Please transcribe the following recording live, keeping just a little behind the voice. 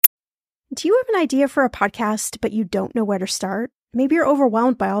Do you have an idea for a podcast, but you don't know where to start? Maybe you're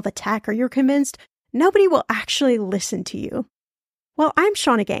overwhelmed by all the tech, or you're convinced nobody will actually listen to you. Well, I'm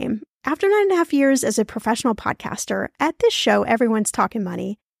Shauna Game. After 9.5 years as a professional podcaster, at this show, everyone's talking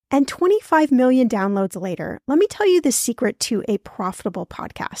money, and 25 million downloads later, let me tell you the secret to a profitable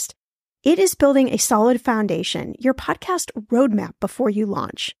podcast. It is building a solid foundation, your podcast roadmap before you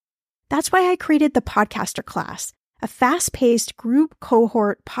launch. That's why I created the Podcaster Class, a fast-paced group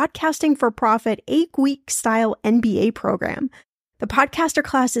cohort podcasting for profit 8-week style MBA program. The Podcaster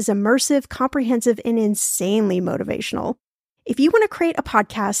Class is immersive, comprehensive, and insanely motivational. If you want to create a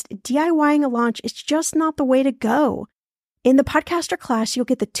podcast, DIYing a launch is just not the way to go. In the Podcaster Class, you'll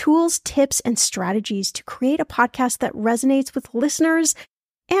get the tools, tips, and strategies to create a podcast that resonates with listeners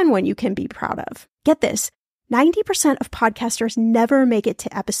and one you can be proud of. Get this, 90% of podcasters never make it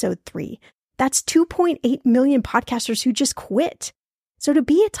to episode 3. That's 2.8 million podcasters who just quit. So to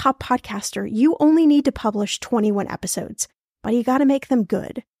be a top podcaster, you only need to publish 21 episodes, but you got to make them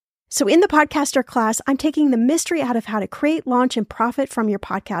good. So in the Podcaster Class, I'm taking the mystery out of how to create, launch, and profit from your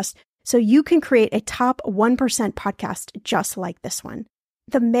podcast so you can create a top 1% podcast just like this one.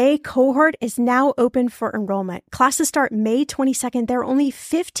 The May cohort is now open for enrollment. Classes start May 22nd. There are only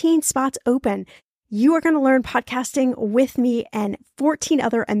 15 spots open. You are going to learn podcasting with me and 14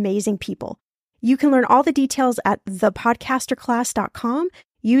 other amazing people. You can learn all the details at thepodcasterclass.com.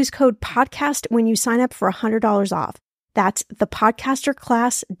 Use code PODCAST when you sign up for $100 off. That's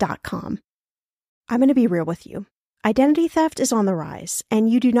thepodcasterclass.com. I'm going to be real with you. Identity theft is on the rise, and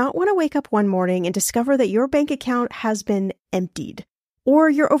you do not want to wake up one morning and discover that your bank account has been emptied, or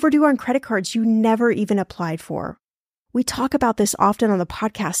you're overdue on credit cards you never even applied for. We talk about this often on the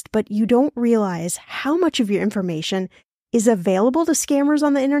podcast, but you don't realize how much of your information is available to scammers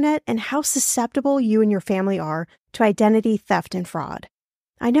on the internet and how susceptible you and your family are to identity theft and fraud.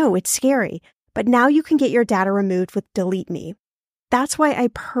 I know, it's scary, but now you can get your data removed with Delete Me. That's why I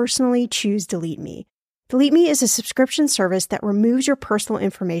personally choose Delete Me. Delete Me is a subscription service that removes your personal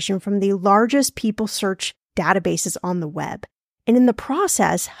information from the largest people search databases on the web, and in the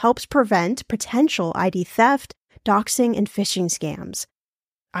process helps prevent potential ID theft, doxing, and phishing scams.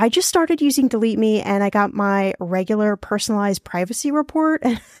 I just started using Delete Me and I got my regular personalized privacy report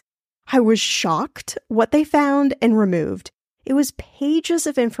and I was shocked what they found and removed. It was pages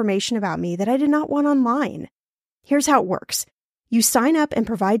of information about me that I did not want online. Here's how it works. You sign up and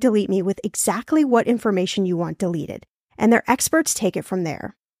provide Delete Me with exactly what information you want deleted, and their experts take it from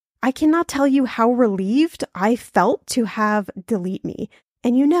there. I cannot tell you how relieved I felt to have Delete Me.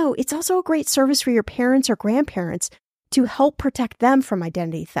 And it's also a great service for your parents or grandparents to help protect them from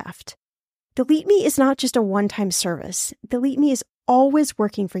identity theft. Delete Me is not just a one-time service. Delete Me is always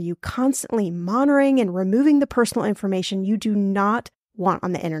working for you, constantly monitoring and removing the personal information you do not want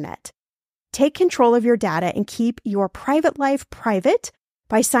on the internet. Take control of your data and keep your private life private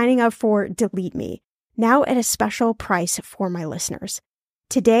by signing up for Delete Me, now at a special price for my listeners.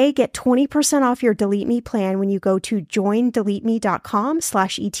 Today, get 20% off your Delete Me plan when you go to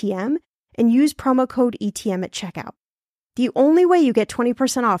joindeleteme.com/ETM and use promo code ETM at checkout. The only way you get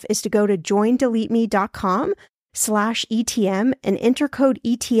 20% off is to go to joindeleteme.com/ETM and enter code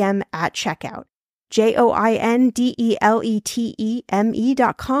ETM at checkout.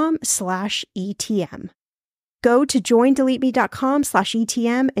 joindeleteme.com/ETM. Go to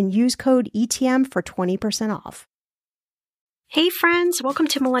joindeleteme.com/ETM and use code ETM for 20% off. Hey friends, welcome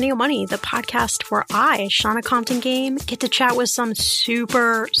to Millennial Money, the podcast where I, Shauna Compton Game, get to chat with some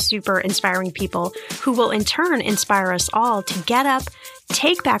super inspiring people who will in turn inspire us all to get up,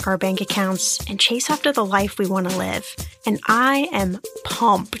 take back our bank accounts, and chase after the life we want to live. And I am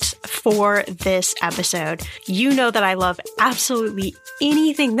pumped for this episode. You know that I love absolutely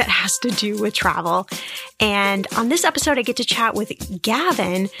anything that has to do with travel. And on this episode, I get to chat with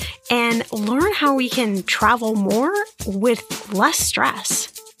Gavin and learn how we can travel more with less stress.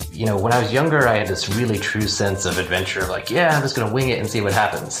 When I was younger, I had this really true sense of adventure, I'm just going to wing it and see what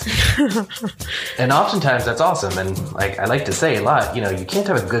happens. And oftentimes that's awesome. And I like to say a lot, you can't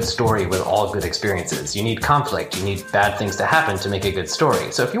have a good story with all good experiences. You need conflict. You need bad things to happen to make a good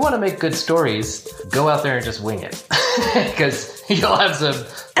story. So if you want to make good stories, go out there and just wing it. Because you'll have some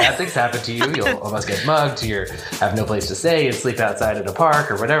bad things happen to you. You'll almost get mugged. You have no place to stay and sleep outside at a park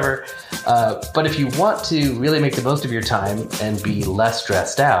or whatever. But if you want to really make the most of your time and be less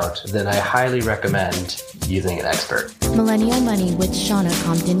stressed out, then I highly recommend using an expert. Millennial Money with Shauna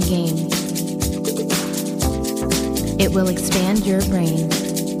Compton Game. It will expand your brain.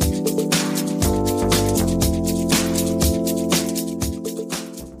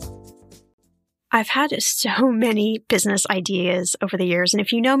 I've had so many business ideas over the years. And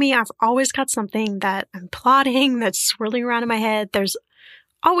if you know me, I've always got something that I'm plotting that's swirling around in my head. There's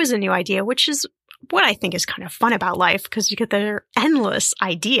always a new idea, which is what I think is kind of fun about life because you get their endless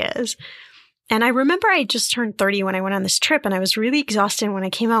ideas. And I remember I just turned 30 when I went on this trip and I was really exhausted when I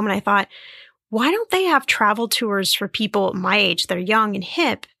came home and I thought, why don't they have travel tours for people my age? They're young and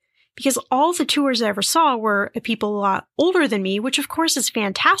hip. Because all the tours I ever saw were people a lot older than me, which of course is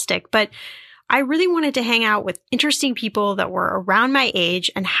fantastic. But I really wanted to hang out with interesting people that were around my age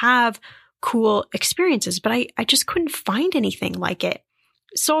and have cool experiences. But I just couldn't find anything like it.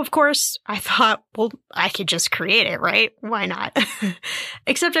 So, of course, I thought, well, I could just create it, right? Why not?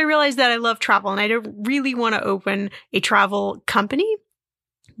 Except I realized that I love travel and I don't really want to open a travel company.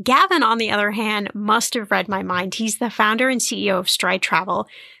 Gavin, on the other hand, must have read my mind. He's the founder and CEO of Stride Travel,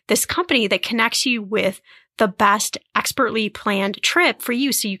 this company that connects you with the best expertly planned trip for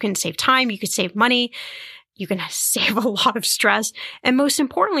you so you can save time, you can save money, you can save a lot of stress, and most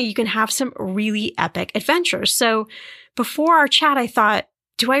importantly, you can have some really epic adventures. So before our chat, I thought,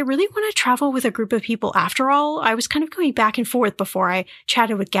 do I really want to travel with a group of people after all? I was kind of going back and forth before I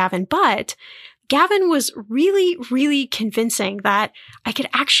chatted with Gavin, but Gavin was really, really convincing that I could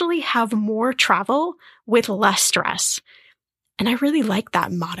actually have more travel with less stress. And I really like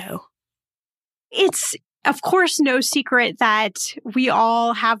that motto. It's, of course, no secret that we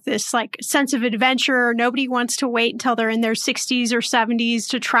all have this sense of adventure. Nobody wants to wait until they're in their 60s or 70s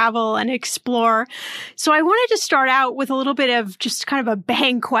to travel and explore. So I wanted to start out with a little bit of just kind of a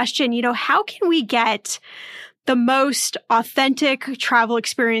bang question. How can we get the most authentic travel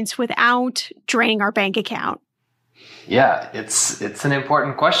experience without draining our bank account? Yeah, it's an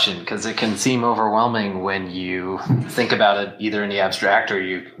important question because it can seem overwhelming when you think about it either in the abstract or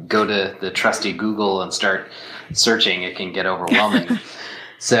you go to the trusty Google and start searching. It can get overwhelming.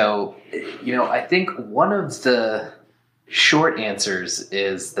 So, I think one of the short answers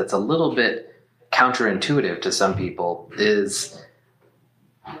that's a little bit counterintuitive to some people is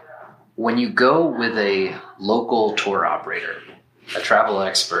when you go with a local tour operator, a travel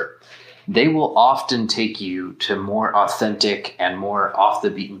expert, they will often take you to more authentic and more off the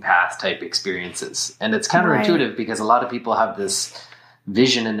beaten path type experiences. And it's counterintuitive because a lot of people have this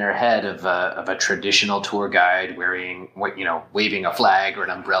vision in their head of a traditional tour guide waving a flag or an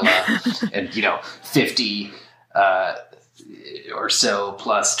umbrella and, 50 or so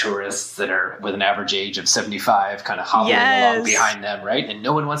plus tourists that are with an average age of 75 kind of hobbling along behind them, right? And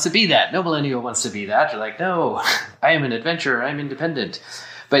no one wants to be that. No millennial wants to be that. They're like, no, I am an adventurer. I'm independent.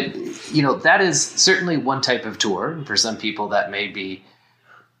 But, that is certainly one type of tour. For some people, that may be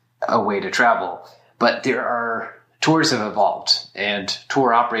a way to travel. But tours have evolved, and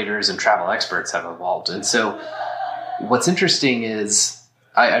tour operators and travel experts have evolved. And so what's interesting is,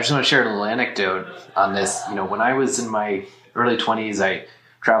 I just want to share a little anecdote on this. When I was in my early 20s, I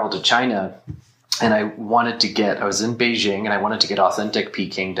traveled to China, and I was in Beijing, and I wanted to get authentic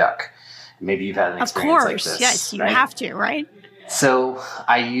Peking duck. Maybe you've had an experience like this. Of course, yes, you have to, right? So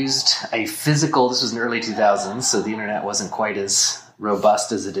I used a physical, this was in the early 2000s, so the internet wasn't quite as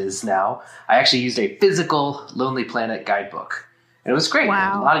robust as it is now. I actually used a physical Lonely Planet guidebook. And it was great.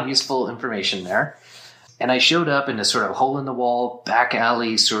 Wow. A lot of useful information there. And I showed up in a sort of hole-in-the-wall, back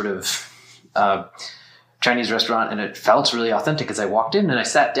alley sort of Chinese restaurant, and it felt really authentic as I walked in. And I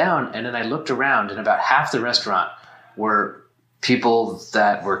sat down, and then I looked around, and about half the restaurant were people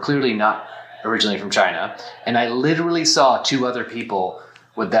that were clearly not originally from China, and I literally saw two other people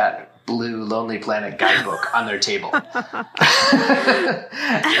with that blue Lonely Planet guidebook on their table. And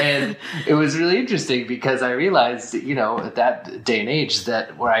it was really interesting because I realized, at that day and age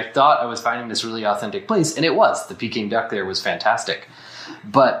that where I thought I was finding this really authentic place, and it was, the Peking duck there was fantastic.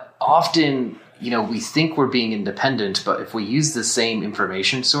 But often, we think we're being independent, but if we use the same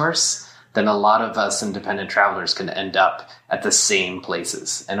information source, then a lot of us independent travelers can end up at the same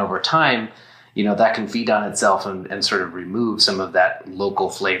places. And over time, that can feed on itself and sort of remove some of that local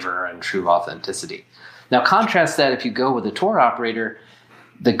flavor and true authenticity. Now, contrast that if you go with a tour operator,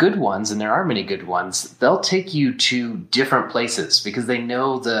 the good ones, and there are many good ones, they'll take you to different places because they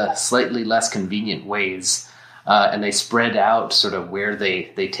know the slightly less convenient ways, and they spread out sort of where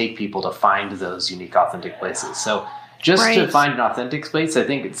they take people to find those unique, authentic places. So just to find an authentic place, I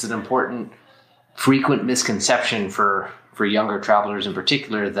think it's an important, frequent misconception for younger travelers in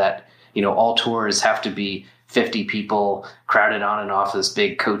particular that all tours have to be 50 people crowded on and off this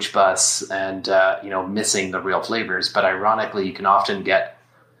big coach bus and, missing the real flavors. But ironically, you can often get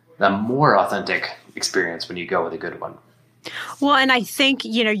the more authentic experience when you go with a good one. Well, and I think,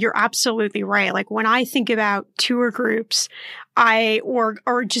 you're absolutely right. Like when I think about tour groups,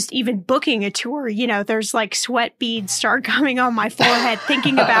 or just even booking a tour, there's like sweat beads start coming on my forehead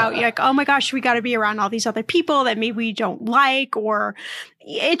thinking about like, oh my gosh, we got to be around all these other people that maybe we don't like, or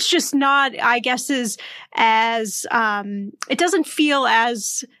it's just not, I guess, as it doesn't feel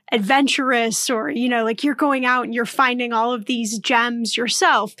as adventurous, or, like you're going out and you're finding all of these gems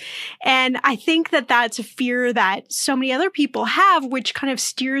yourself. And I think that that's a fear that so many other people have, which kind of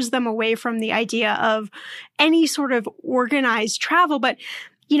steers them away from the idea of any sort of organized travel. But,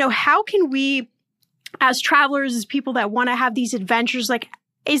 how can we, as travelers, as people that want to have these adventures, like,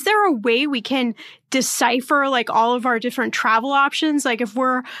 is there a way we can decipher like all of our different travel options? Like if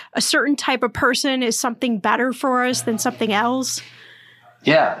we're a certain type of person, is something better for us than something else?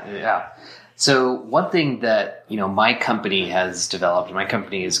 Yeah. So one thing that, my company has developed, my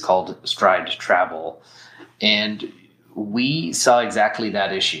company is called Stride Travel, and we saw exactly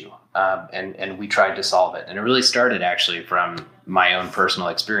that issue. And we tried to solve it. And it really started actually from my own personal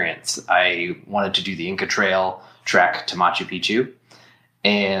experience. I wanted to do the Inca Trail trek to Machu Picchu.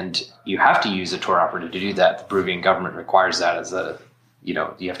 And you have to use a tour operator to do that. The Peruvian government requires that as you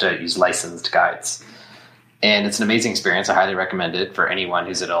have to use licensed guides. And it's an amazing experience. I highly recommend it for anyone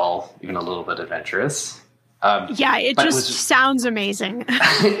who's at all, even a little bit adventurous. It just sounds amazing.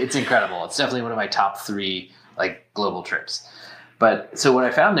 It's incredible. It's definitely one of my top 3 like global trips. But so what I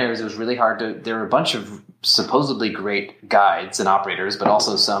found there is it was really hard there were a bunch of supposedly great guides and operators, but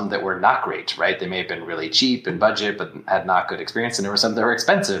also some that were not great, right? They may have been really cheap and budget, but had not good experience. And there were some that were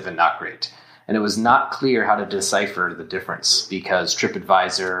expensive and not great. And it was not clear how to decipher the difference because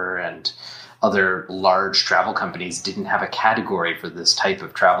TripAdvisor and other large travel companies didn't have a category for this type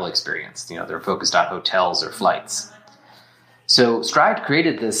of travel experience. They're focused on hotels or flights. So Stride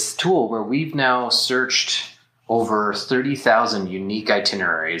created this tool where we've now searched over 30,000 unique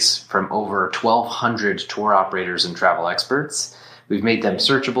itineraries from over 1,200 tour operators and travel experts. We've made them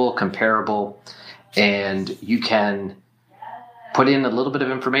searchable, comparable, and you can put in a little bit of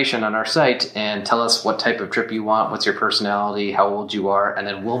information on our site and tell us what type of trip you want, what's your personality, how old you are, and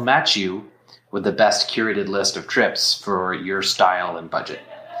then we'll match you with the best curated list of trips for your style and budget.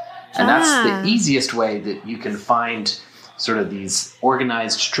 And that's the easiest way that you can find sort of these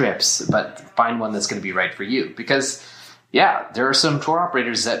organized trips, but find one that's going to be right for you. Because, there are some tour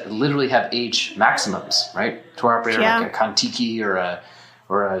operators that literally have age maximums, right? Tour operator like a Kontiki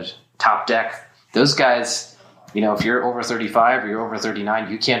or a Top Deck. Those guys, if you're over 35 or you're over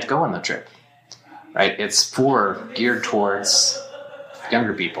 39, you can't go on the trip, right? It's geared towards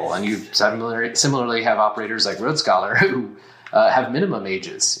younger people. And you similarly have operators like Road Scholar who have minimum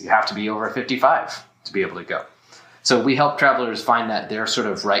ages. You have to be over 55 to be able to go. So we help travelers find that their sort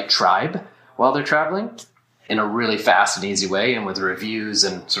of right tribe while they're traveling in a really fast and easy way, and with reviews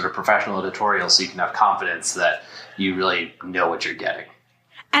and sort of professional editorials, so you can have confidence that you really know what you're getting.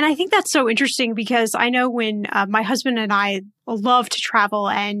 And I think that's so interesting because I know when my husband and I love to travel,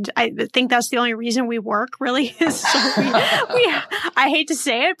 and I think that's the only reason we work really is so I hate to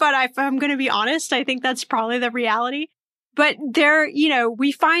say it, but if I'm going to be honest, I think that's probably the reality. But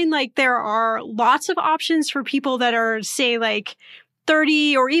we find like there are lots of options for people that are, say, like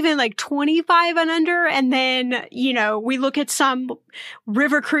 30 or even like 25 and under. And then, we look at some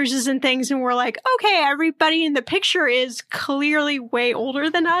river cruises and things and we're like, okay, everybody in the picture is clearly way older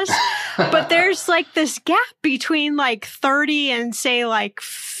than us. But there's like this gap between like 30 and say like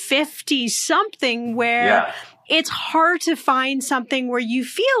 50 something where it's hard to find something where you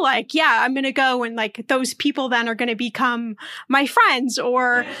feel like, I'm going to go and like those people then are going to become my friends,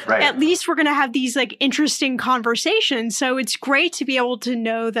 or at least we're going to have these like interesting conversations. So it's great to be able to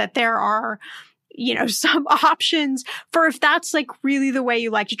know that there are, some options for if that's like really the way you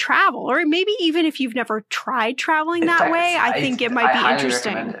like to travel, or maybe even if you've never tried traveling that way, I think it might be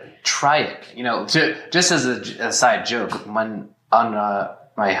interesting. Try it. Just as a side joke, when on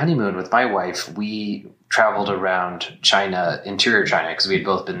my honeymoon with my wife, we traveled around China, interior China, because we had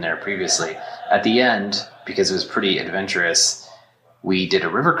both been there previously. At the end, because it was pretty adventurous, we did a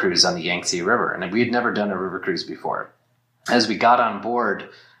river cruise on the Yangtze River, and we had never done a river cruise before. As we got on board,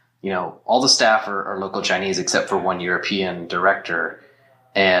 all the staff are local Chinese except for one European director.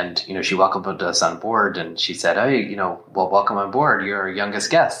 And, she welcomed us on board and she said, hey, welcome on board. You're our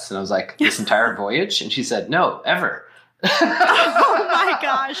youngest guests. And I was like, this entire voyage? And she said, no, ever. Oh my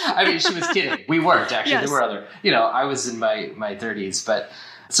gosh. I mean, she was kidding. We weren't actually. Yes. There were other, I was in my 30s, but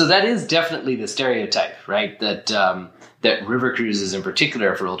so that is definitely the stereotype, right? That, that river cruises in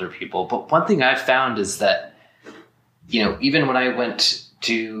particular are for older people. But one thing I've found is that, even when I went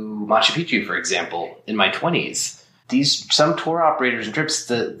to Machu Picchu, for example, in my 20s, some tour operators and trips,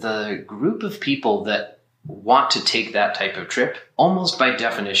 the group of people that want to take that type of trip, almost by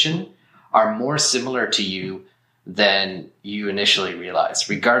definition, are more similar to you than you initially realize,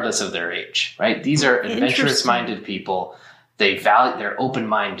 regardless of their age, right? These are adventurous-minded people. They're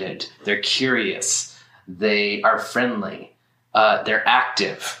open-minded. They're curious. They are friendly. They're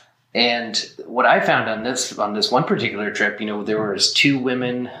active. And what I found on this one particular trip, there was 2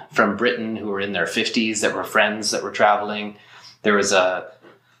 women from Britain who were in their 50s that were friends that were traveling. There was a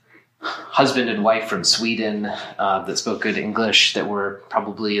husband and wife from Sweden that spoke good English that were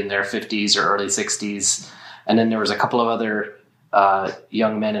probably in their 50s or early 60s. And then there was a couple of other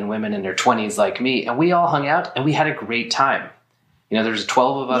young men and women in their 20s like me. And we all hung out and we had a great time. There's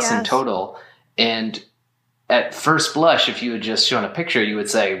 12 of us in total. And at first blush, if you had just shown a picture, you would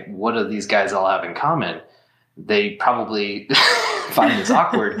say, what do these guys all have in common? They probably find this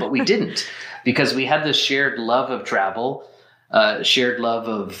awkward, but we didn't, because we had this shared love of travel, shared love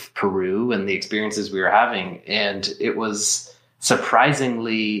of Peru and the experiences we were having. And it was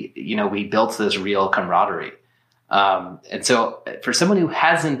surprisingly, we built this real camaraderie. And so for someone who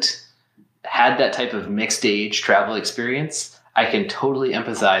hasn't had that type of mixed age travel experience, I can totally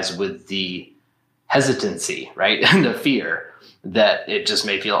empathize with the hesitancy, right? And the fear that it just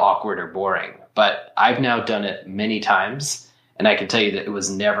may feel awkward or boring. But I've now done it many times, and I can tell you that it was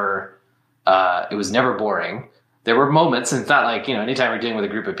never boring. There were moments, and it's not like, anytime you're dealing with a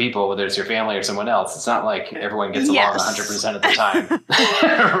group of people, whether it's your family or someone else, it's not like everyone gets along 100% of the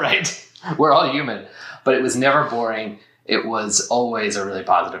time, right? We're all human, but it was never boring. It was always a really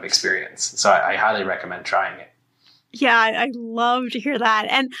positive experience. So I highly recommend trying it. Yeah, I love to hear that.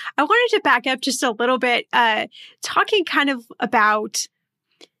 And I wanted to back up just a little bit, talking kind of about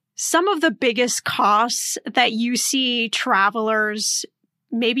some of the biggest costs that you see travelers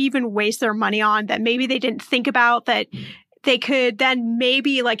maybe even waste their money on, that maybe they didn't think about, that they could then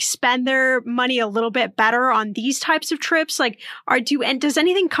maybe spend their money a little bit better on these types of trips. Does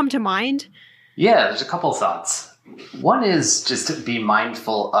anything come to mind? Yeah, there's a couple thoughts. One is just to be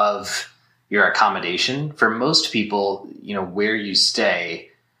mindful of your accommodation. For most people, where you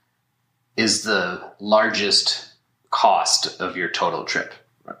stay is the largest cost of your total trip.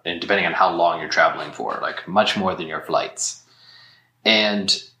 And depending on how long you're traveling for, much more than your flights.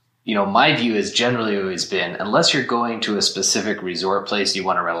 And, my view has generally always been, unless you're going to a specific resort place you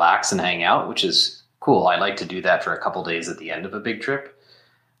want to relax and hang out, which is cool. I like to do that for a couple days at the end of a big trip.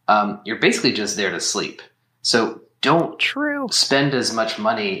 You're basically just there to sleep. So don't spend as much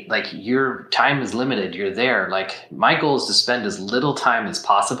money. Your time is limited. You're there. My goal is to spend as little time as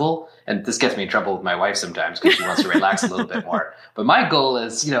possible. And this gets me in trouble with my wife sometimes because she wants to relax a little bit more. But my goal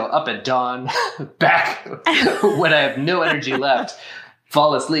is, up at dawn, back when I have no energy left,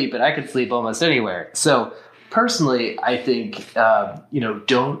 fall asleep, and I could sleep almost anywhere. So personally, I think,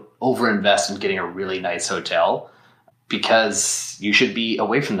 don't overinvest in getting a really nice hotel, because you should be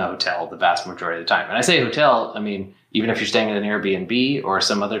away from the hotel the vast majority of the time. And I say hotel, even if you're staying at an Airbnb or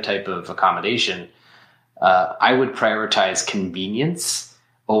some other type of accommodation, I would prioritize convenience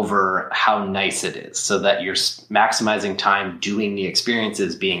over how nice it is, so that you're maximizing time doing the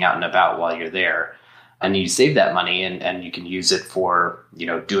experiences, being out and about while you're there. And you save that money and you can use it for,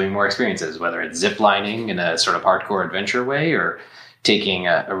 doing more experiences, whether it's zip lining in a sort of hardcore adventure way, or taking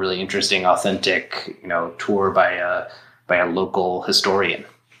a really interesting, authentic, tour by a local historian.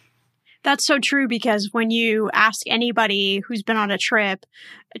 That's so true, because when you ask anybody who's been on a trip,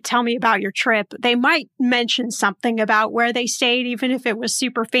 tell me about your trip, they might mention something about where they stayed, even if it was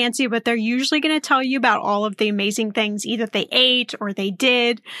super fancy, but they're usually going to tell you about all of the amazing things either they ate or they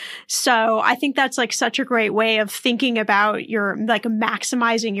did. So I think that's such a great way of thinking about your,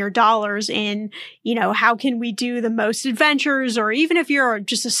 maximizing your dollars in, how can we do the most adventures, or even if you're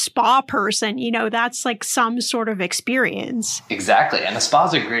just a spa person, that's some sort of experience. Exactly. And a spa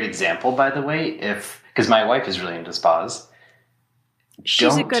is a great example, by the way, because my wife is really into spas.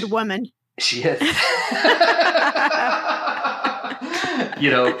 She's a good woman. She is.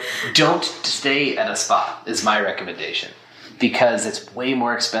 Don't stay at a spa is my recommendation, because it's way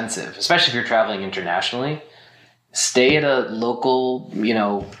more expensive, especially if you're traveling internationally. Stay at a local,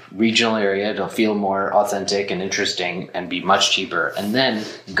 regional area. It'll feel more authentic and interesting and be much cheaper. And then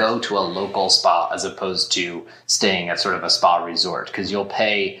go to a local spa as opposed to staying at sort of a spa resort, because you'll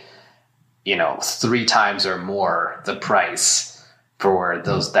pay, 3 times or more the price for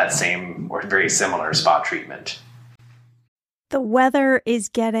that same or very similar spa treatment. The weather is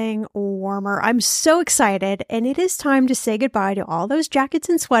getting warmer. I'm so excited, and it is time to say goodbye to all those jackets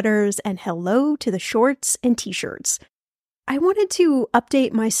and sweaters and hello to the shorts and t-shirts. I wanted to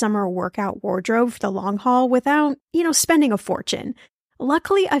update my summer workout wardrobe for the long haul without, spending a fortune.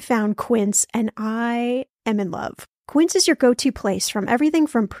 Luckily, I found Quince and I am in love. Quince is your go-to place from everything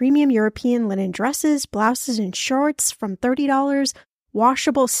from premium European linen dresses, blouses, and shorts from $30,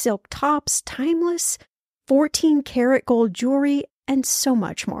 washable silk tops, timeless, 14-karat gold jewelry, and so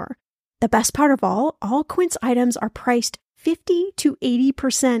much more. The best part of all Quince items are priced 50 to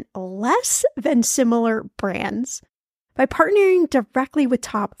 80% less than similar brands. By partnering directly with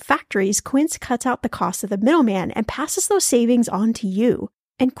top factories, Quince cuts out the cost of the middleman and passes those savings on to you.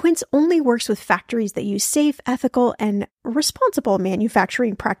 And Quince only works with factories that use safe, ethical, and responsible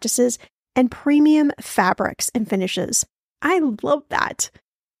manufacturing practices and premium fabrics and finishes. I love that.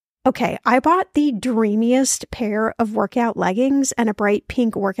 Okay, I bought the dreamiest pair of workout leggings and a bright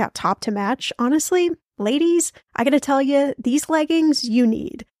pink workout top to match. Honestly, ladies, I gotta tell you, these leggings you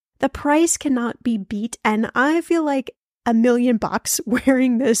need. The price cannot be beat, and I feel like $1 million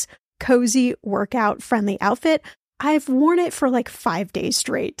wearing this cozy workout-friendly outfit. I've worn it for like 5 days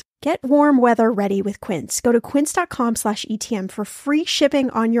straight. Get warm weather ready with Quince. Go to quince.com/ETM for free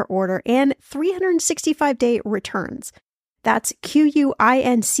shipping on your order and 365-day returns. That's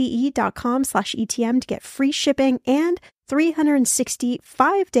QUINCE.com/ETM to get free shipping and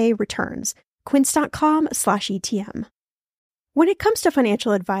 365-day returns. Quince.com/ETM. When it comes to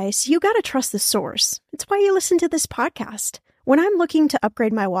financial advice, you gotta trust the source. It's why you listen to this podcast. When I'm looking to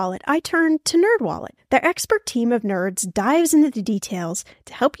upgrade my wallet, I turn to NerdWallet. Their expert team of nerds dives into the details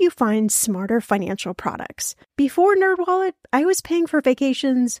to help you find smarter financial products. Before NerdWallet, I was paying for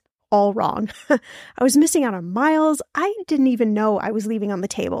vacations all wrong. I was missing out on miles I didn't even know I was leaving on the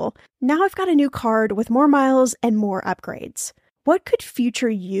table. Now I've got a new card with more miles and more upgrades. What could future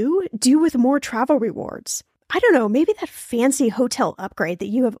you do with more travel rewards? I don't know, maybe that fancy hotel upgrade that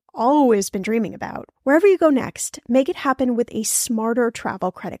you have always been dreaming about. Wherever you go next, make it happen with a smarter travel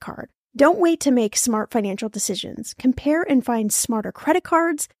credit card. Don't wait to make smart financial decisions. Compare and find smarter credit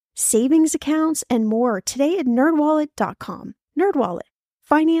cards, savings accounts, and more today at nerdwallet.com. NerdWallet.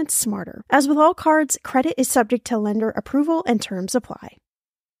 Finance smarter. As with all cards, credit is subject to lender approval and terms apply.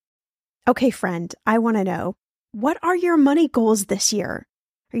 Okay, friend, I want to know, what are your money goals this year?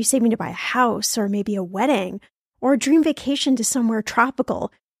 Are you saving to buy a house or maybe a wedding or a dream vacation to somewhere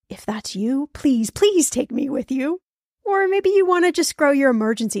tropical? If that's you, please take me with you. Or maybe you want to just grow your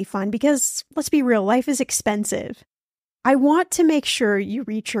emergency fund because, let's be real, life is expensive. I want to make sure you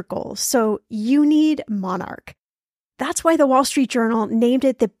reach your goals, so you need Monarch. That's why the Wall Street Journal named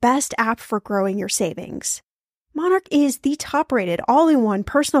it the best app for growing your savings. Monarch is the top-rated all-in-one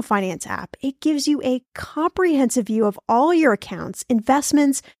personal finance app. It gives you a comprehensive view of all your accounts,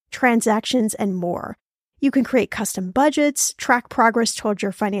 investments, transactions, and more. You can create custom budgets, track progress toward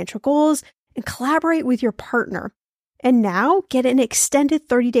your financial goals, and collaborate with your partner. And now, get an extended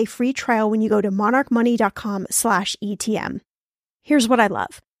 30-day free trial when you go to monarchmoney.com/ETM. Here's what I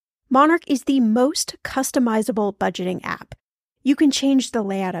love. Monarch is the most customizable budgeting app. You can change the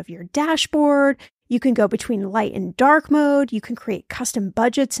layout of your dashboard. You can go between light and dark mode. You can create custom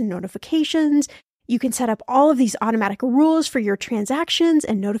budgets and notifications. You can set up all of these automatic rules for your transactions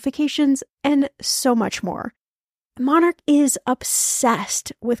and notifications, and so much more. Monarch is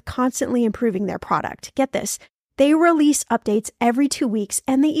obsessed with constantly improving their product. Get this. They release updates every 2 weeks,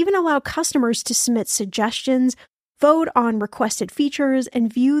 and they even allow customers to submit suggestions, vote on requested features,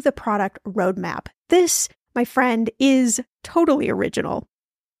 and view the product roadmap. This, my friend, is totally original.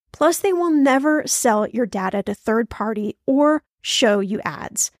 Plus, they will never sell your data to third party or show you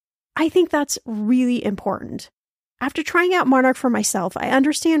ads. I think that's really important. After trying out Monarch for myself, I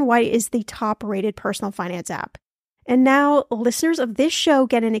understand why it is the top-rated personal finance app. And now, listeners of this show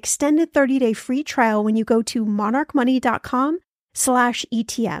get an extended 30-day free trial when you go to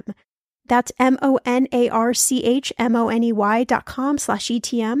monarchmoney.com/ETM. That's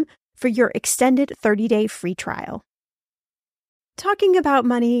monarchmoney.com/ETM for your extended 30-day free trial. Talking about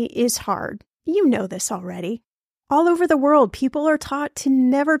money is hard. You know this already. All over the world, people are taught to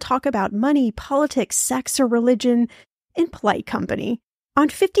never talk about money, politics, sex, or religion in polite company. On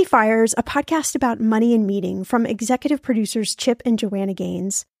 50 Fires, a podcast about money and meeting from executive producers Chip and Joanna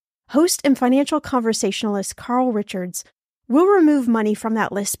Gaines, host and financial conversationalist Carl Richards will remove money from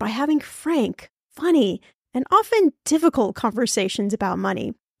that list by having frank, funny, and often difficult conversations about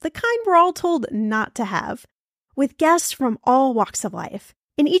money, the kind we're all told not to have, with guests from all walks of life.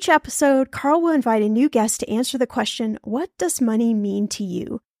 In each episode, Carl will invite a new guest to answer the question, what does money mean to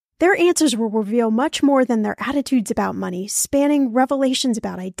you? Their answers will reveal much more than their attitudes about money, spanning revelations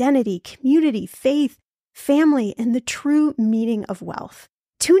about identity, community, faith, family, and the true meaning of wealth.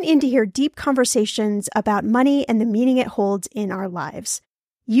 Tune in to hear deep conversations about money and the meaning it holds in our lives.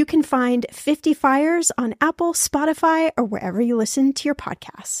 You can find 50 Fires on Apple, Spotify, or wherever you listen to your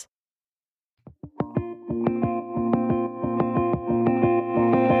podcasts.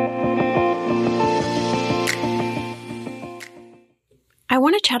 I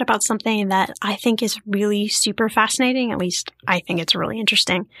want to chat about something that I think is really super fascinating. At least I think it's really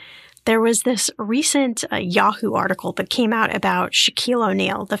interesting. There was this recent Yahoo article that came out about Shaquille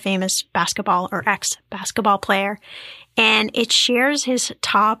O'Neal, the famous basketball or ex-basketball player, and it shares his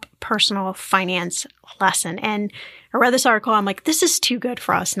top personal finance lesson. And I read this article. I'm like, this is too good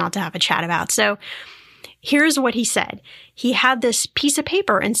for us not to have a chat about. So here's what he said. He had this piece of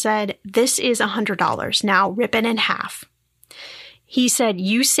paper and said, this is $100. Now rip it in half. He said,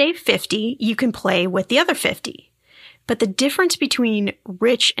 you save 50, you can play with the other 50. But the difference between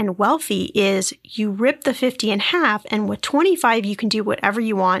rich and wealthy is you rip the 50 in half, and with 25, you can do whatever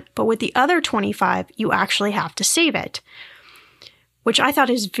you want. But with the other 25, you actually have to save it, which I thought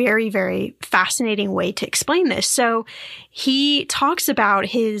is very, very fascinating way to explain this. So he talks about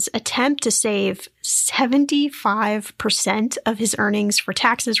his attempt to save 75% of his earnings for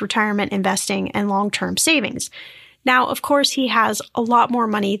taxes, retirement, investing, and long-term savings. Now, of course, he has a lot more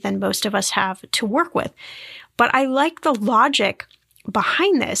money than most of us have to work with. But I like the logic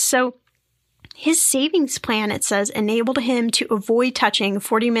behind this. So his savings plan, it says, enabled him to avoid touching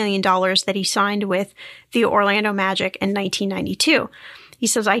 $40 million that he signed with the Orlando Magic in 1992. He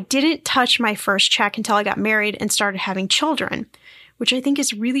says, I didn't touch my first check until I got married and started having children, which I think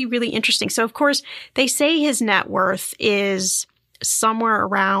is really, really interesting. So, of course, they say his net worth is somewhere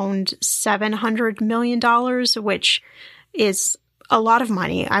around $700 million, which is a lot of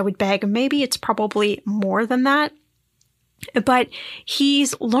money. I would beg maybe it's probably more than that. But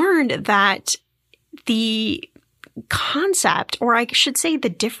he's learned that the concept, or I should say the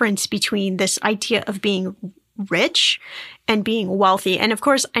difference between this idea of being rich and being wealthy. And of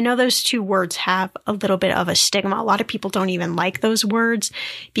course, I know those two words have a little bit of a stigma. A lot of people don't even like those words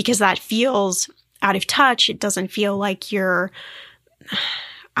because that feels out of touch. It doesn't feel like you're,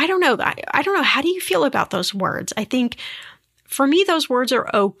 I don't know. How do you feel about those words? I think for me, those words are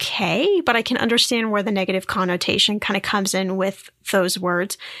okay, but I can understand where the negative connotation kind of comes in with those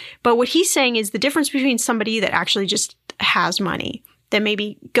words. But what he's saying is the difference between somebody that actually just has money, that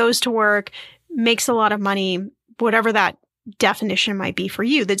maybe goes to work, makes a lot of money, whatever that definition might be for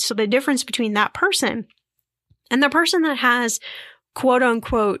you. So the difference between that person and the person that has quote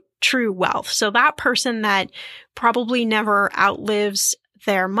unquote true wealth. So that person that probably never outlives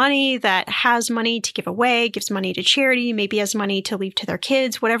their money, that has money to give away, gives money to charity, maybe has money to leave to their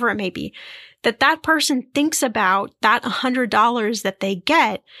kids, whatever it may be, that person thinks about that $100 that they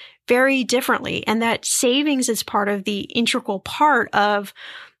get very differently. And that savings is part of the integral part of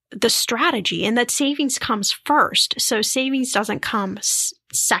the strategy, and that savings comes first. So savings doesn't come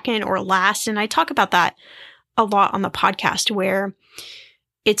second or last. And I talk about that a lot on the podcast, where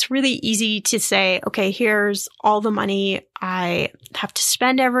it's really easy to say, okay, here's all the money I have to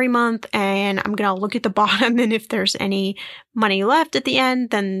spend every month, and I'm going to look at the bottom, and if there's any money left at the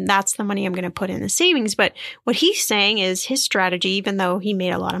end, then that's the money I'm going to put in the savings. But what he's saying is his strategy, even though he made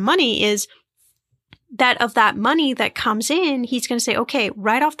a lot of money, is that of that money that comes in, he's going to say, okay,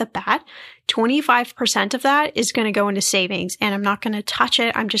 right off the bat, 25% of that is going to go into savings, and I'm not going to touch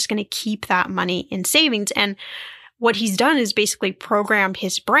it. I'm just going to keep that money in savings. And what he's done is basically programmed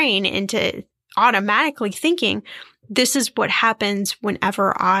his brain into automatically thinking, this is what happens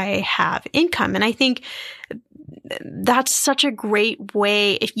whenever I have income. And I think that's such a great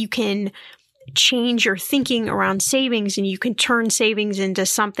way if you can change your thinking around savings, and you can turn savings into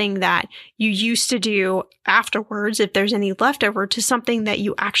something that you used to do afterwards, if there's any leftover, to something that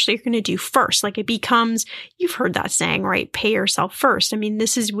you actually are going to do first. Like it becomes, you've heard that saying, right? Pay yourself first. I mean,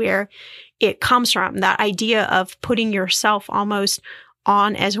 this is where it comes from, that idea of putting yourself almost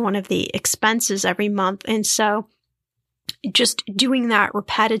on as one of the expenses every month. And so just doing that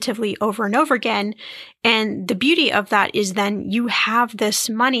repetitively over and over again. And the beauty of that is then you have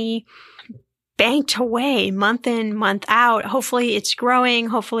this money banked away month in, month out. Hopefully it's growing.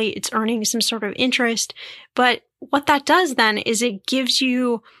 Hopefully it's earning some sort of interest. But what that does then is it gives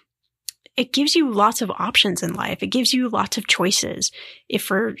you lots of options in life. It gives you lots of choices. If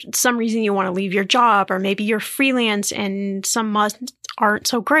for some reason you want to leave your job, or maybe you're freelance and some months aren't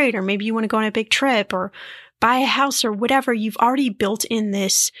so great, or maybe you want to go on a big trip or buy a house or whatever, you've already built in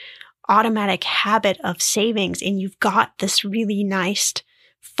this automatic habit of savings, and you've got this really nice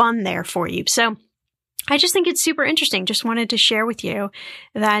fund there for you. So I just think it's super interesting. Just wanted to share with you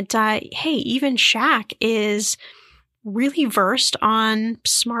that, hey, even Shaq is really versed on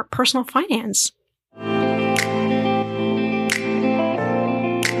smart personal finance.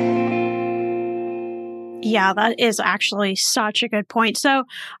 Yeah, that is actually such a good point. So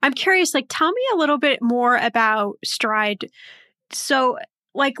I'm curious, tell me a little bit more about Stride. So,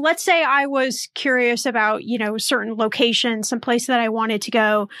 let's say I was curious about, a certain location, some place that I wanted to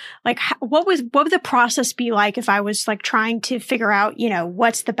go. What would the process be like if I was trying to figure out,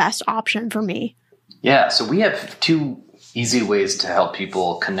 what's the best option for me? Yeah, so we have two easy ways to help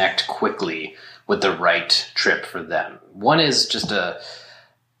people connect quickly with the right trip for them. One is just a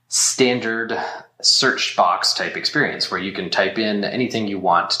standard search box type experience where you can type in anything you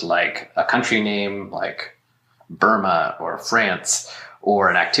want, like a country name, like Burma or France, or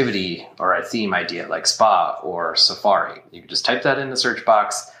an activity or a theme idea like spa or safari. You can just type that in the search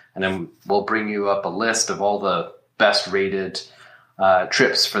box, and then we'll bring you up a list of all the best rated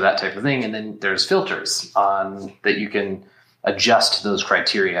trips for that type of thing. And then there's filters on that you can adjust those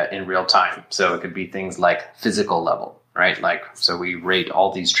criteria in real time. So it could be things like physical level, right? So we rate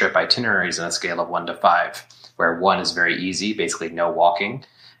all these trip itineraries on a scale of 1 to 5, where 1 is very easy, basically no walking.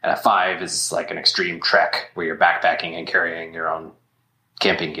 And a 5 is like an extreme trek where you're backpacking and carrying your own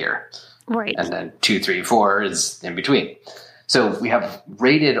camping gear. Right. And then 2, 3, 4 is in between. So we have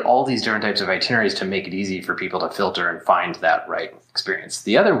rated all these different types of itineraries to make it easy for people to filter and find that right experience.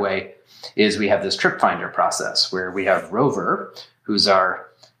 The other way is we have this trip finder process where we have Rover, who's our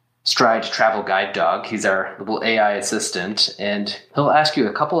Stride travel guide dog. He's our little AI assistant, and he'll ask you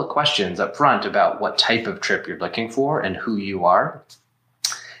a couple of questions up front about what type of trip you're looking for and who you are.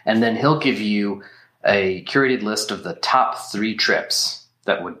 And then he'll give you a curated list of the top 3 trips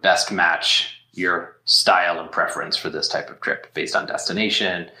that would best match your style and preference for this type of trip based on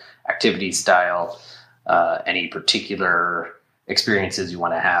destination, activity style, any particular experiences you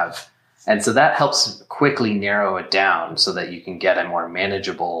want to have. And so that helps quickly narrow it down so that you can get a more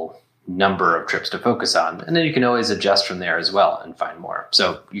manageable number of trips to focus on. And then you can always adjust from there as well and find more.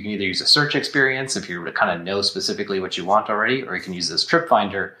 So you can either use a search experience if you kind of know specifically what you want already, or you can use this trip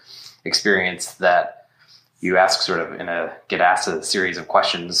finder experience that you ask get asked a series of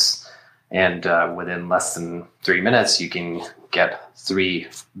questions. And within less than 3 minutes, you can get 3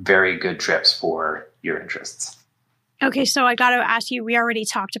 very good trips for your interests. Okay, so I got to ask you, we already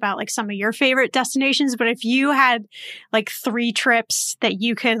talked about some of your favorite destinations, but if you had 3 trips that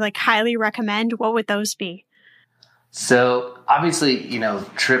you could highly recommend, what would those be? So obviously,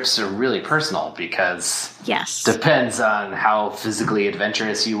 trips are really personal because yes, depends on how physically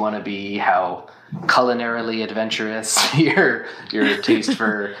adventurous you want to be, how culinarily adventurous your taste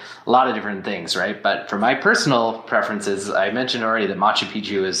for a lot of different things, right? But for my personal preferences, I mentioned already that Machu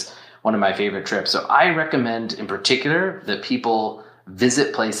Picchu is one of my favorite trips. So I recommend in particular that people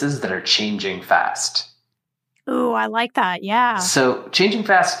visit places that are changing fast. Ooh, I like that. Yeah. So changing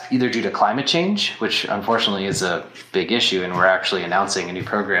fast either due to climate change, which unfortunately is a big issue, and we're actually announcing a new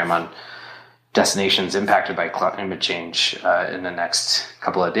program on destinations impacted by climate change in the next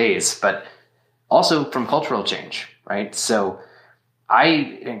couple of days, but also from cultural change, right? So I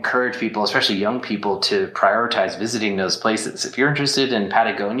encourage people, especially young people, to prioritize visiting those places. If you're interested in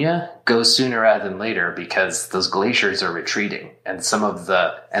Patagonia, go sooner rather than later because those glaciers are retreating and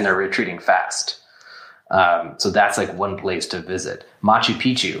they're retreating fast. So that's one place to visit. Machu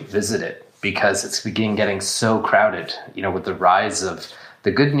Picchu, visit it because it's getting so crowded, with the rise of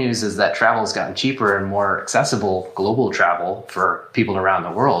the good news is that travel has gotten cheaper and more accessible, global travel for people around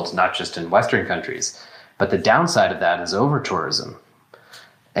the world, not just in Western countries. But the downside of that is over-tourism.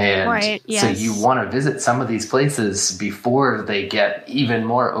 And right, yes. So you want to visit some of these places before they get even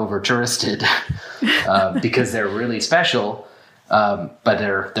more over-touristed because they're really special, but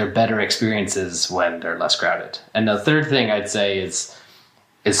they're better experiences when they're less crowded. And the third thing I'd say is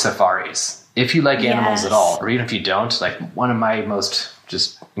safaris. If you like animals at all, or even if you don't, one of my most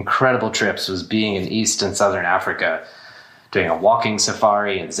just incredible trips was being in East and Southern Africa, doing a walking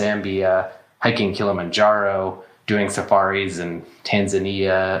safari in Zambia, hiking Kilimanjaro, doing safaris in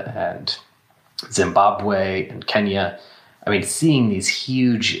Tanzania and Zimbabwe and Kenya. I mean, seeing these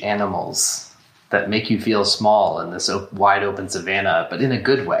huge animals that make you feel small in this wide open savanna, but in a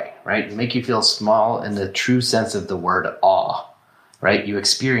good way, right? Make you feel small in the true sense of the word awe, right? You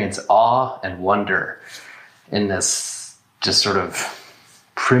experience awe and wonder in this just sort of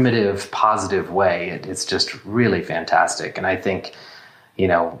primitive, positive way. It's just really fantastic. And I think,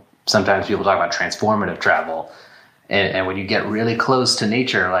 sometimes people talk about transformative travel. And when you get really close to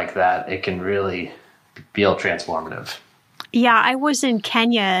nature like that, it can really feel transformative. Yeah, I was in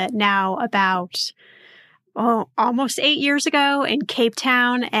Kenya now about almost 8 years ago in Cape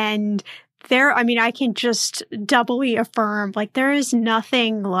Town, and I can just doubly affirm, like, there is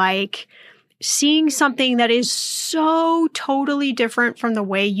nothing like seeing something that is so totally different from the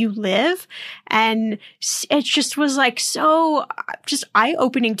way you live. And it just was like so just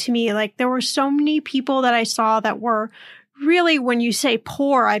eye-opening to me. Like, there were so many people that I saw that were really, when you say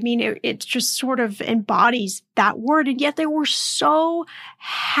poor, I mean, it just sort of embodies that word. And yet they were so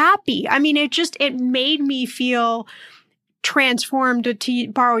happy. I mean, it made me feel transformed, to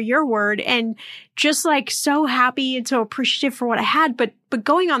borrow your word, and just like so happy and so appreciative for what I had. But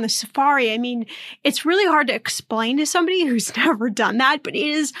going on the safari, I mean, it's really hard to explain to somebody who's never done that, but it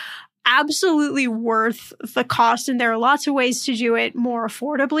is absolutely worth the cost. And there are lots of ways to do it more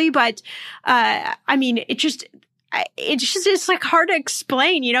affordably. But I mean, it's like hard to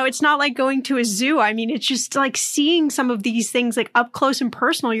explain, it's not like going to a zoo. I mean, it's just like seeing some of these things like up close and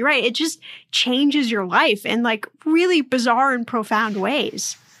personal. You're right. It just changes your life in like really bizarre and profound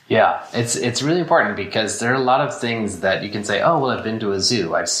ways. Yeah, it's really important because there are a lot of things that you can say, oh, well, I've been to a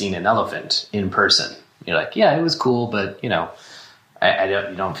zoo. I've seen an elephant in person. You're like, yeah, it was cool, but you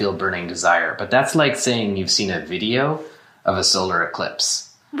don't feel burning desire. But that's like saying you've seen a video of a solar eclipse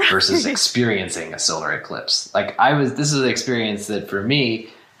versus experiencing a solar eclipse. Like this is an experience that for me,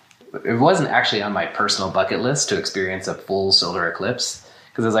 it wasn't actually on my personal bucket list to experience a full solar eclipse.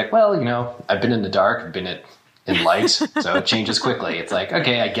 Because I was like, well, I've been in the dark, I've been in light, so it changes quickly. It's like,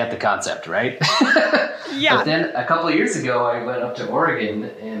 okay, I get the concept, right? Yeah. But then a couple of years ago, I went up to Oregon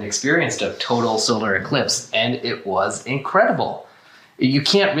and experienced a total solar eclipse, and it was incredible. You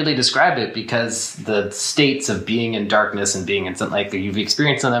can't really describe it because the states of being in darkness and being in something like you've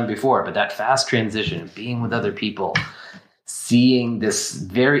experienced them before, but that fast transition, being with other people, seeing this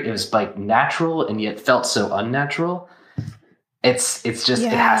it was like natural and yet felt so unnatural. It's just, It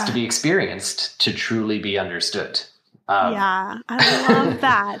has to be experienced to truly be understood. Yeah, I love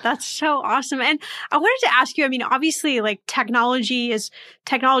that. That's so awesome. And I wanted to ask you, I mean, obviously, like technology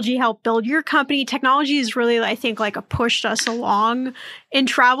helped build your company. Technology is really, I think, like pushed us along in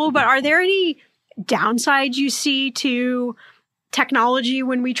travel. But are there any downsides you see to technology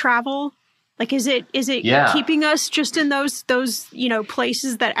when we travel? Like, is it keeping us just in those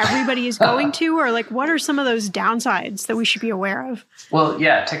places that everybody is going to, or like what are some of those downsides that we should be aware of? Well,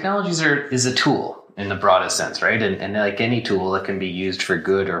 yeah, technology is a tool in the broadest sense, right? And like any tool, it can be used for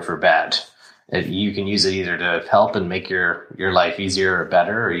good or for bad. You can use it either to help and make your life easier or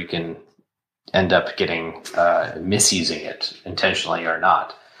better, or you can end up misusing it intentionally or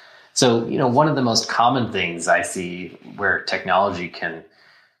not. So, one of the most common things I see where technology can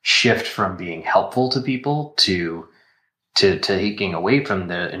shift from being helpful to people to taking away from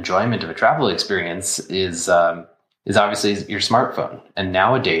the enjoyment of a travel experience is obviously your smartphone. And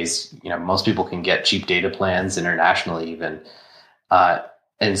nowadays, most people can get cheap data plans internationally even.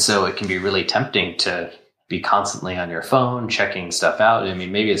 And so it can be really tempting to be constantly on your phone, checking stuff out. I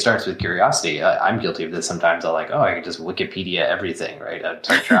mean, maybe it starts with curiosity. I'm guilty of this sometimes. I could just Wikipedia everything, right? I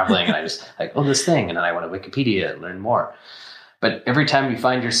start traveling and I just this thing. And then I want to Wikipedia and learn more. But every time you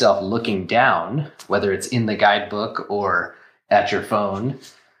find yourself looking down, whether it's in the guidebook or at your phone,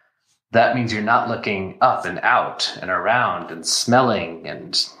 that means you're not looking up and out and around and smelling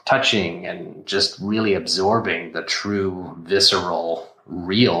and touching and just really absorbing the true, visceral,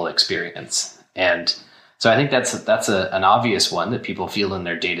 real experience. And so I think that's an obvious one that people feel in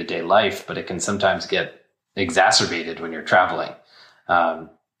their day-to-day life, but it can sometimes get exacerbated when you're traveling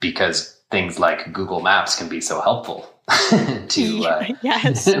because things like Google Maps can be so helpful to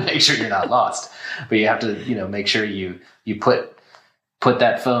make sure you're not lost. But you have to, make sure you put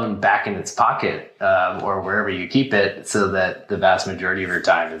that phone back in its pocket or wherever you keep it so that the vast majority of your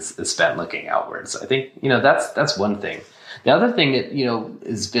time is spent looking outwards. I think, that's one thing. The other thing that,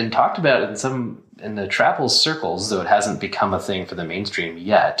 has been talked about in the travel circles, though it hasn't become a thing for the mainstream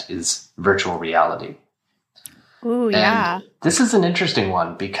yet, is virtual reality. Ooh, yeah. And this is an interesting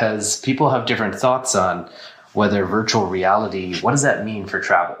one because people have different thoughts on whether virtual reality, what does that mean for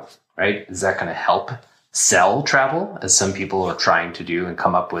travel, right? Is that going to help sell travel, as some people are trying to do and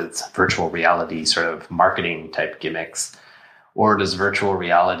come up with virtual reality sort of marketing type gimmicks? Or does virtual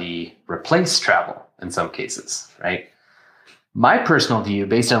reality replace travel in some cases, right? My personal view,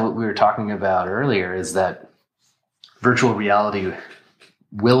 based on what we were talking about earlier, is that virtual reality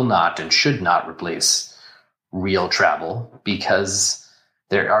will not and should not replace real travel because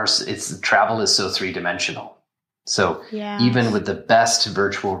travel is so three-dimensional. So even with the best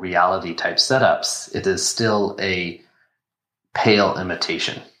virtual reality type setups, it is still a pale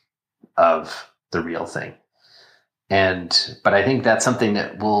imitation of the real thing. But I think that's something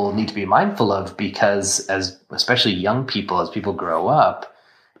that we'll need to be mindful of because especially young people, as people grow up,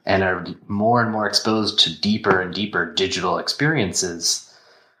 and are more and more exposed to deeper and deeper digital experiences,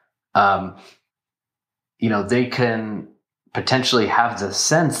 they can potentially have the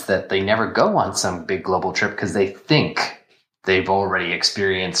sense that they never go on some big global trip because they think they've already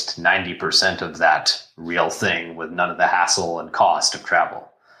experienced 90% of that real thing with none of the hassle and cost of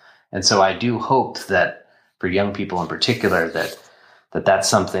travel. And so I do hope that for young people in particular, that's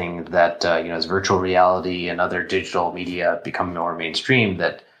something that, as virtual reality and other digital media become more mainstream,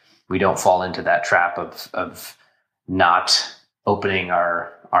 that we don't fall into that trap of not opening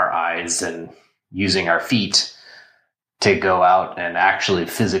our eyes and using our feet to go out and actually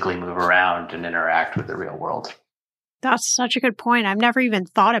physically move around and interact with the real world. That's such a good point. I've never even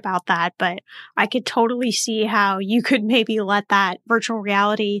thought about that, but I could totally see how you could maybe let that virtual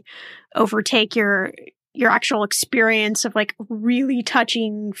reality overtake your actual experience of like really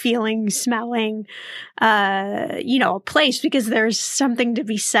touching, feeling, smelling, a place, because there's something to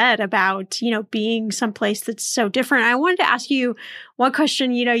be said about, being someplace that's so different. I wanted to ask you one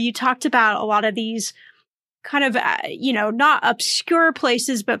question. You talked about a lot of these kind of, not obscure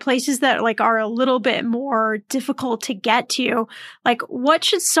places, but places that like are a little bit more difficult to get to. Like, what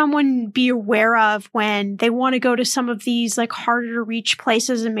should someone be aware of when they want to go to some of these like harder to reach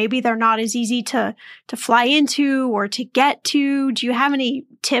places and maybe they're not as easy to fly into or to get to? Do you have any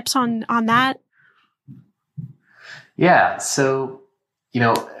tips on that? Yeah. So,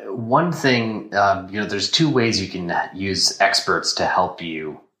 one thing, there's two ways you can use experts to help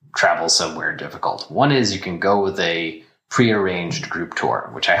you travel somewhere difficult. One is you can go with a prearranged group tour,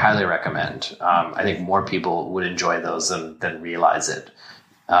 which I highly recommend. I think more people would enjoy those than realize it.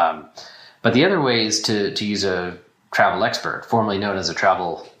 But the other way is to use a travel expert, formerly known as a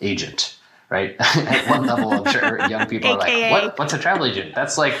travel agent, right? At one level, I'm sure young people are like, what's a travel agent?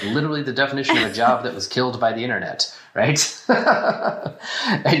 That's like literally the definition of a job that was killed by the internet, right?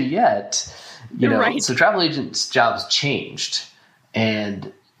 And yet, right. So travel agents' jobs changed,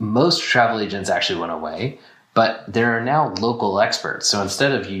 and most travel agents actually went away, but there are now local experts. So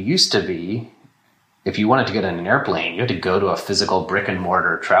instead of, you used to be, if you wanted to get on an airplane, you had to go to a physical brick and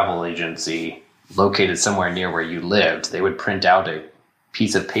mortar travel agency located somewhere near where you lived. They would print out a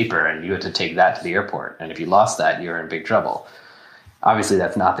piece of paper and you had to take that to the airport. And if you lost that, you were in big trouble. Obviously,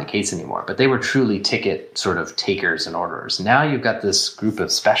 that's not the case anymore, but they were truly ticket sort of takers and orderers. Now you've got this group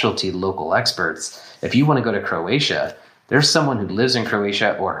of specialty local experts. If you want to go to Croatia, there's someone who lives in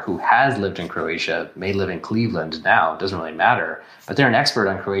Croatia or who has lived in Croatia, may live in Cleveland now, it doesn't really matter, but they're an expert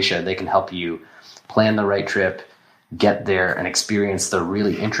on Croatia. They can help you plan the right trip, get there, and experience the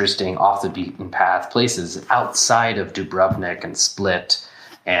really interesting off the beaten path places outside of Dubrovnik and Split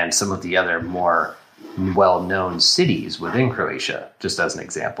and some of the other more well-known cities within Croatia, just as an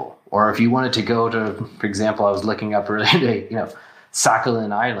example. Or if you wanted to go to, for example, I was looking up earlier today,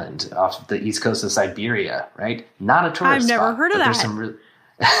 Sakhalin Island off the east coast of Siberia, right? Not a tourist spot. I've never heard of that. There's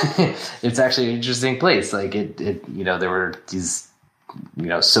some it's actually an interesting place. Like there were these,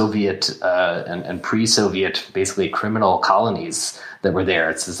 Soviet and pre-Soviet, basically criminal colonies that were there.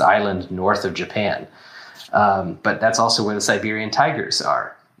 It's this island north of Japan. But that's also where the Siberian tigers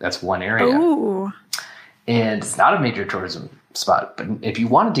are. That's one area. Ooh. And it's not a major tourism spot. But if you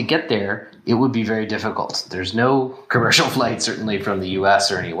wanted to get there, it would be very difficult. There's no commercial flight, certainly from the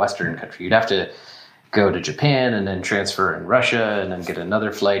US or any Western country. You'd have to go to Japan and then transfer in Russia and then get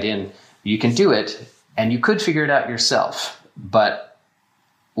another flight in. You can do it, and you could figure it out yourself. But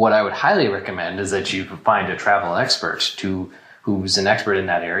what I would highly recommend is that you find a travel expert who's an expert in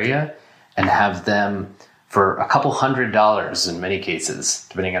that area and have them, for a couple $100 in many cases,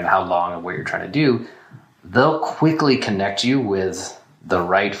 depending on how long and what you're trying to do, they'll quickly connect you with the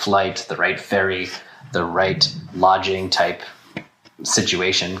right flight, the right ferry, the right lodging type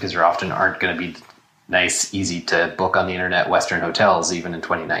situation, because there often aren't going to be nice, easy to book on the internet Western hotels, even in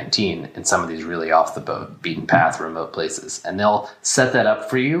 2019, in some of these really off the beaten path remote places. And they'll set that up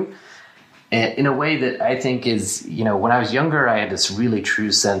for you in a way that I think is, when I was younger, I had this really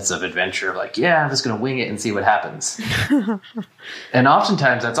true sense of adventure, like, I'm just going to wing it and see what happens. And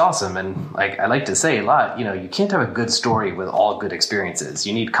oftentimes that's awesome. And like I like to say a lot, you can't have a good story with all good experiences.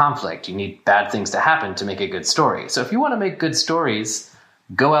 You need conflict. You need bad things to happen to make a good story. So if you want to make good stories,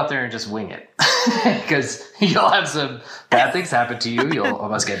 go out there and just wing it, because you'll have some bad things happen to you. You'll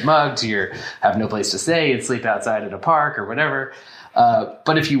almost get mugged. You have no place to stay and sleep outside at a park or whatever.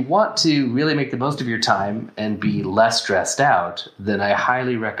 But if you want to really make the most of your time and be less stressed out, then I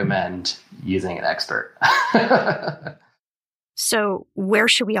highly recommend using an expert. So where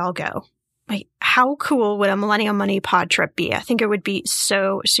should we all go? Like, how cool would a Millennial Money pod trip be? I think it would be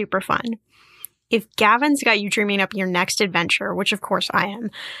so super fun. If Gavin's got you dreaming up your next adventure, which of course I am,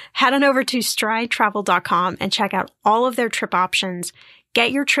 head on over to stridetravel.com and check out all of their trip options,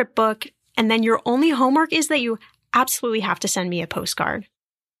 get your trip booked, and then your only homework is that you absolutely have to send me a postcard.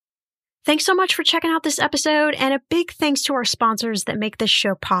 Thanks so much for checking out this episode, and a big thanks to our sponsors that make this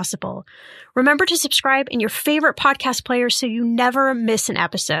show possible. Remember to subscribe in your favorite podcast player so you never miss an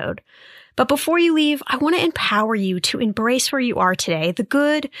episode. But before you leave, I want to empower you to embrace where you are today, the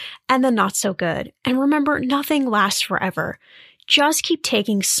good and the not so good. And remember, nothing lasts forever. Just keep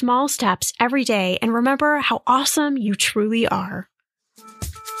taking small steps every day and remember how awesome you truly are.